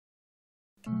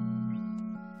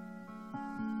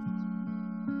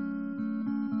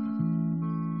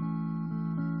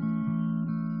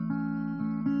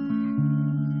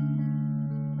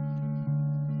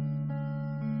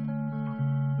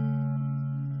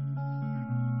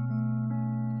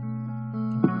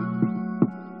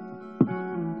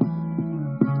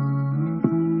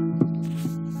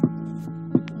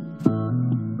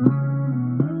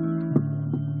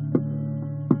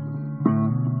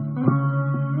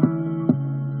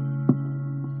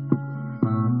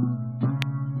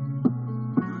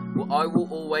I will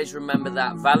always remember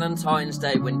that Valentine's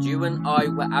Day when you and I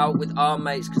were out with our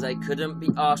mates because they couldn't be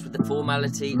asked with the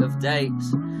formality of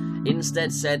dates.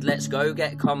 Instead said, let's go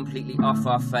get completely off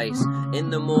our face. In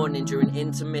the morning during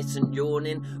intermittent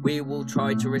yawning, we will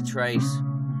try to retrace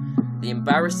the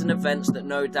embarrassing events that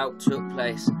no doubt took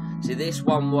place. See, this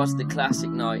one was the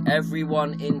classic night.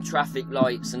 Everyone in traffic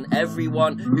lights and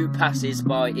everyone who passes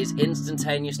by is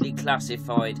instantaneously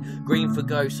classified. Green for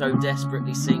go, so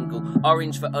desperately single.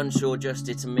 Orange for unsure, just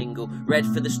to mingle. Red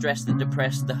for the stress, the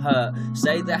depressed, the hurt.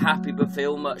 Say they're happy but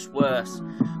feel much worse,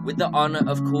 with the honour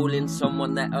of calling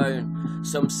someone their own.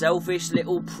 Some selfish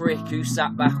little prick who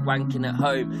sat back wanking at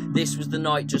home. This was the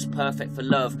night just perfect for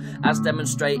love, as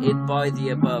demonstrated by the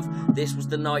above. This was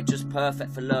the night just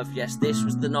perfect for love. Yes, this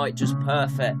was the night just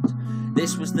perfect.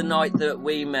 This was the night that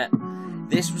we met.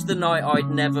 This was the night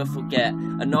I'd never forget.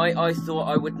 A night I thought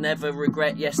I would never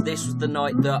regret. Yes, this was the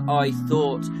night that I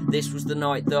thought. This was the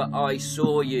night that I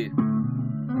saw you.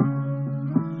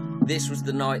 This was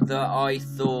the night that I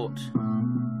thought.